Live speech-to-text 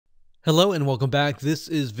Hello and welcome back. This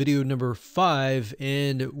is video number 5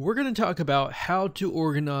 and we're going to talk about how to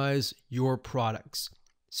organize your products.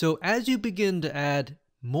 So as you begin to add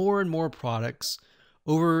more and more products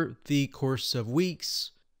over the course of weeks,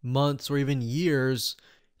 months, or even years,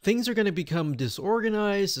 things are going to become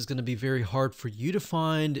disorganized. It's going to be very hard for you to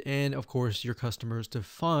find and of course your customers to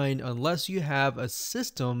find unless you have a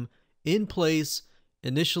system in place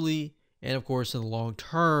initially and of course in the long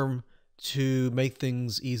term to make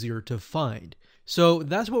things easier to find. So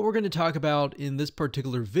that's what we're going to talk about in this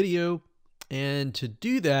particular video. And to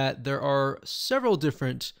do that, there are several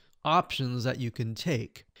different options that you can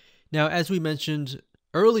take. Now, as we mentioned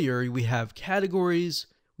earlier, we have categories,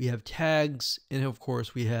 we have tags, and of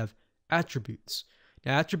course we have attributes.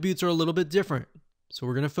 Now, attributes are a little bit different. So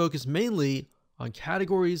we're going to focus mainly on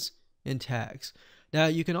categories and tags. Now,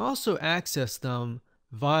 you can also access them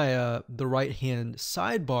via the right-hand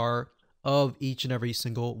sidebar of each and every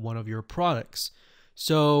single one of your products.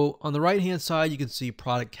 So on the right hand side, you can see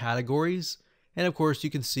product categories, and of course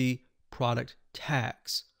you can see product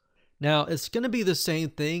tags. Now it's going to be the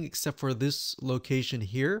same thing except for this location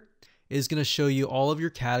here is going to show you all of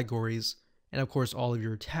your categories and of course all of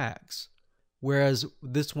your tags. Whereas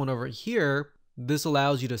this one over here, this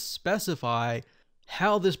allows you to specify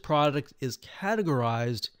how this product is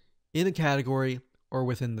categorized in the category or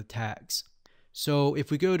within the tags. So if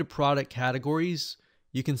we go to product categories,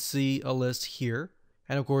 you can see a list here.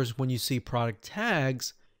 And of course, when you see product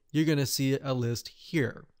tags, you're going to see a list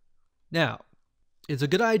here. Now, it's a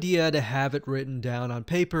good idea to have it written down on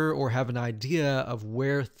paper or have an idea of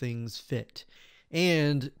where things fit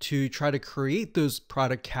and to try to create those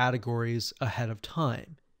product categories ahead of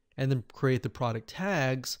time and then create the product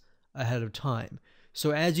tags ahead of time.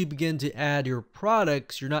 So as you begin to add your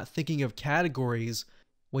products, you're not thinking of categories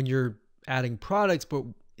when you're adding products, but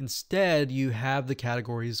instead you have the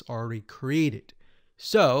categories already created.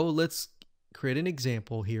 So let's create an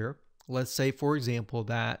example here. Let's say, for example,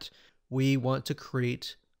 that we want to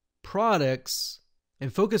create products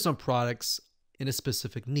and focus on products in a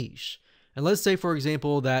specific niche. And let's say, for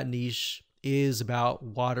example, that niche is about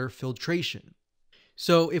water filtration.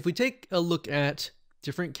 So if we take a look at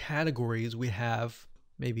different categories, we have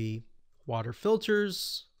maybe water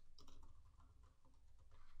filters,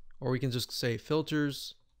 or we can just say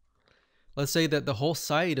filters. Let's say that the whole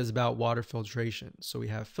site is about water filtration. So we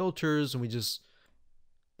have filters and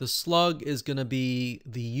the slug is going to be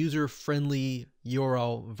the user-friendly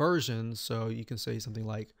URL version. So you can say something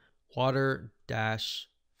like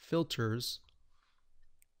water-filters.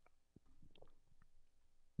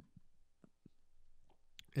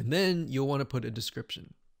 And then you'll want to put a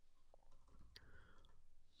description.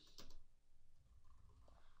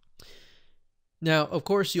 Now, of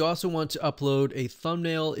course, you also want to upload a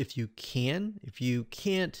thumbnail if you can. If you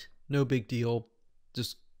can't, no big deal.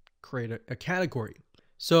 Just create a category.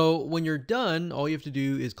 So when you're done, all you have to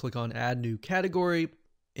do is click on Add New Category,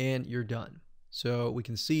 and you're done. So we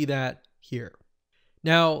can see that here.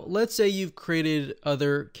 Now, let's say you've created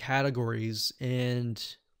other categories, and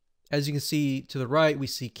as you can see to the right, we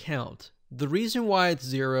see count. The reason why it's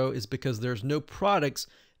 0 is because there's no products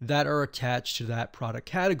that are attached to that product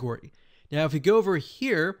category. Now, if we go over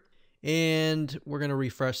here and we're going to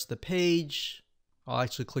refresh the page, I'll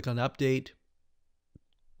actually click on update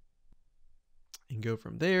and go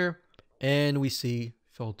from there, and we see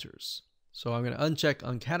filters. So I'm going to uncheck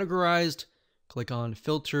uncategorized, click on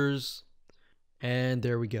filters, and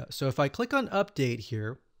there we go. So if I click on update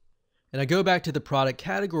here and I go back to the product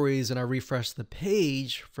categories and I refresh the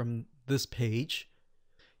page from this page,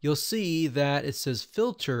 you'll see that it says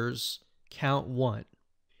filters count 1.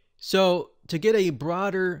 So to get a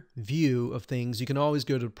broader view of things, you can always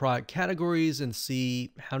go to product categories and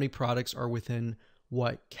see how many products are within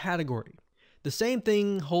what category. The same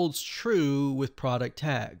thing holds true with product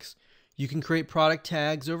tags. You can create product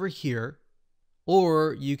tags over here,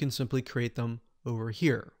 or you can simply create them over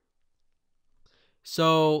here.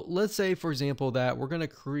 So let's say, for example, that we're going to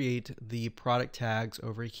create the product tags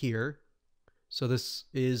over here. So this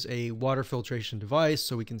is a water filtration device,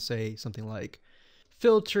 so we can say something like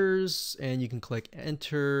filters, and you can click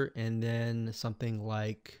enter, and then something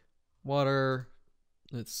like water,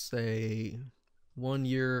 let's say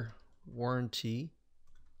 1-year warranty.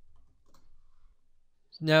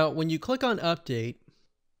 Now, when you click on update,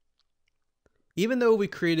 even though we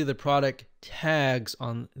created the product tags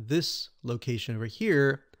on this location over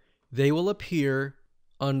here, they will appear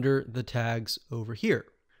under the tags over here.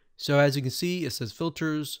 So as you can see, it says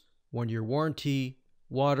filters, 1-year warranty,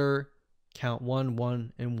 water, count 1,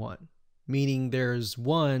 1, and 1, meaning there's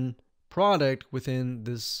one product within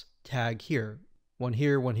this tag here. one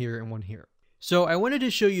here, one here, and one here. So I wanted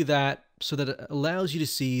to show you that so that it allows you to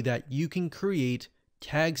see that you can create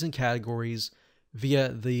tags and categories via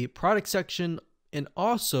the product section and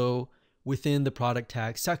also within the product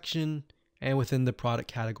tag section and within the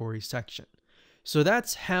product category section. So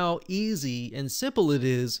that's how easy and simple it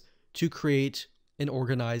is to create an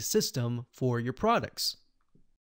organized system for your products.